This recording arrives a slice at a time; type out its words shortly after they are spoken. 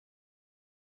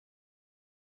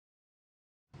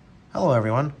Hello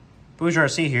everyone, Bouge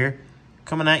RC here,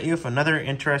 coming at you with another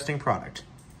interesting product.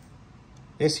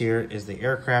 This here is the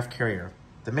aircraft carrier,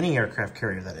 the mini aircraft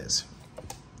carrier that is,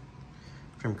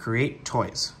 from Create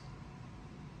Toys.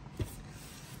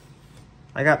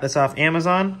 I got this off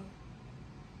Amazon,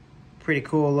 pretty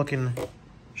cool looking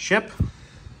ship,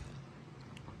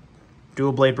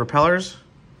 dual blade propellers,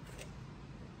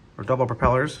 or double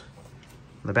propellers,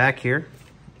 in the back here.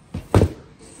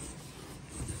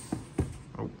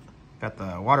 Got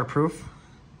the waterproof,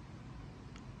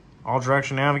 all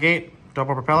direction navigate,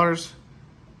 double propellers,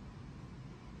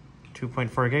 2.4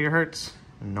 gigahertz,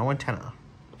 and no antenna.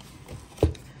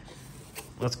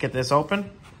 Let's get this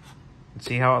open and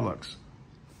see how it looks.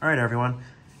 All right, everyone,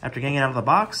 after getting it out of the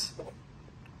box,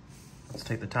 let's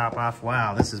take the top off.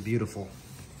 Wow, this is beautiful.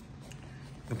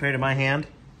 Compared to my hand,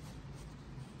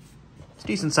 it's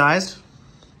decent sized.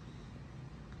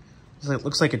 It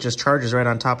looks like it just charges right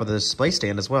on top of the display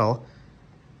stand as well.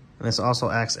 And this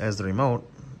also acts as the remote,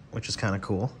 which is kind of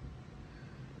cool.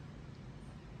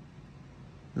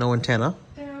 No antenna.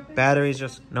 Batteries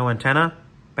just, no antenna.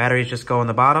 Batteries just go on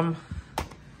the bottom.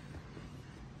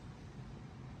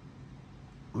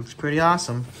 Looks pretty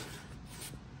awesome.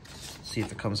 See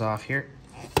if it comes off here.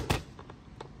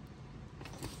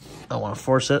 Don't want to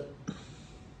force it.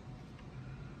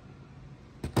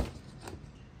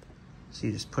 So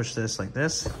you just push this like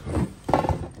this.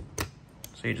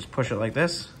 So you just push it like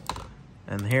this.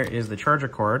 And here is the charger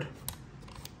cord.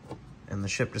 And the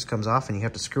ship just comes off and you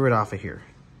have to screw it off of here.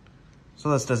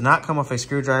 So this does not come with a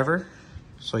screwdriver.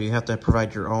 So you have to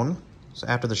provide your own. So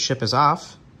after the ship is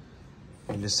off,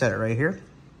 you just set it right here.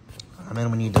 And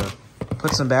then we need to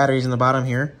put some batteries in the bottom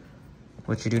here,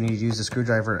 which you do need to use the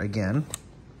screwdriver again.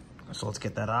 So let's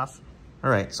get that off. All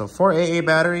right, so 4 AA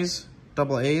batteries,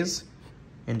 double A's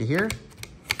into here.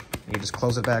 You just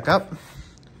close it back up.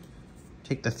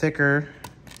 Take the thicker,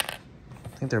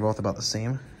 I think they're both about the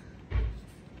same.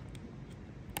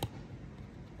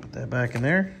 Put that back in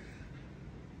there.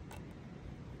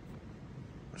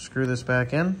 Screw this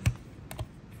back in.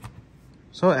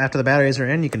 So after the batteries are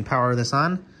in, you can power this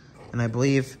on. And I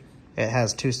believe it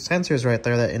has 2 sensors right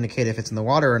there that indicate if it's in the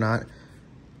water or not.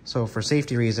 So for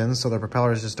safety reasons, so the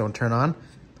propellers just don't turn on.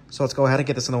 So let's go ahead and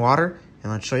get this in the water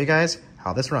and let's show you guys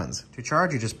how this runs. To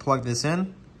charge, you just plug this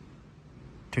in.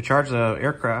 To charge the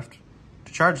aircraft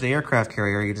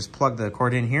carrier, you just plug the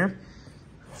cord in here,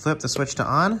 flip the switch to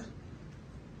on.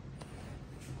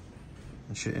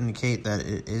 It should indicate that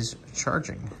it is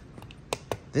charging.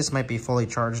 This might be fully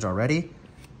charged already,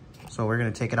 so we're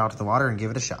gonna take it out to the water and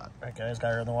give it a shot. All right guys,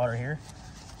 got her in the water here.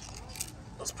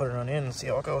 Let's put it on in and see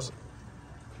how it goes.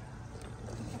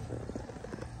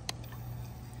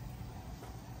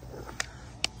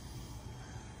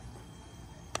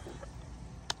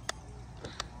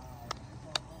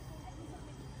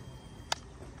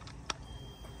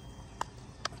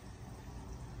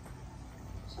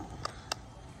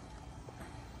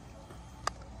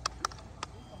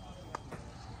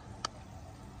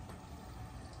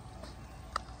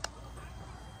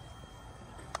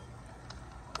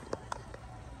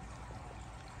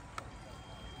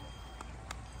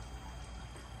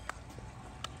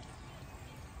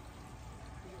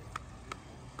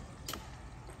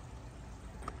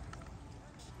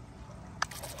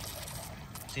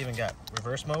 It's even got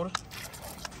reverse mode,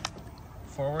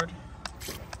 forward,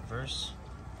 reverse,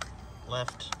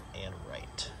 left, and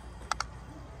right.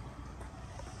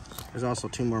 There's also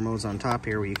 2 more modes on top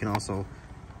here where you can also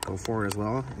go forward as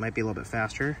well. It might be a little bit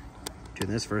faster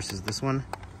doing this versus this one.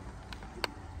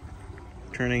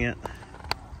 Turning it,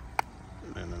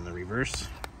 and then the reverse.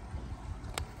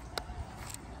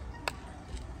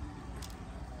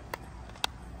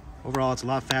 Overall, it's a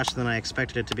lot faster than I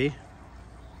expected it to be.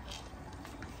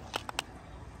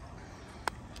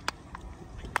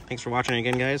 Thanks for watching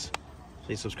again, guys.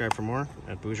 Please subscribe for more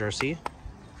at Bouge RC.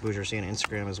 Bouge RC on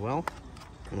Instagram as well.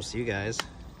 And we'll see you guys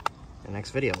in the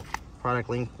next video. Product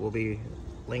link will be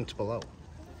linked below.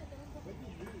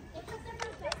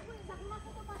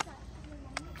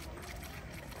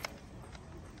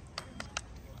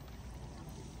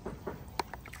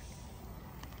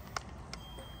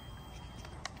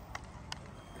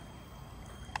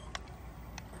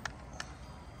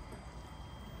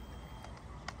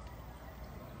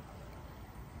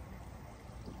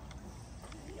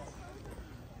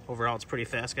 Overall, it's pretty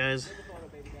fast, guys.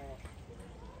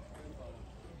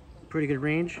 Pretty good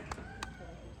range,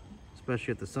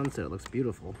 especially at the sunset. It looks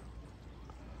beautiful.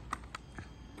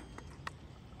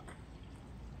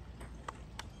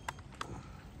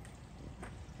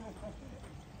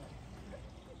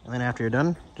 And then after you're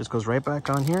done, just goes right back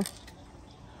on here.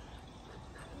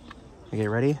 You get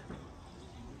ready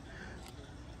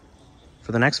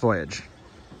for the next voyage.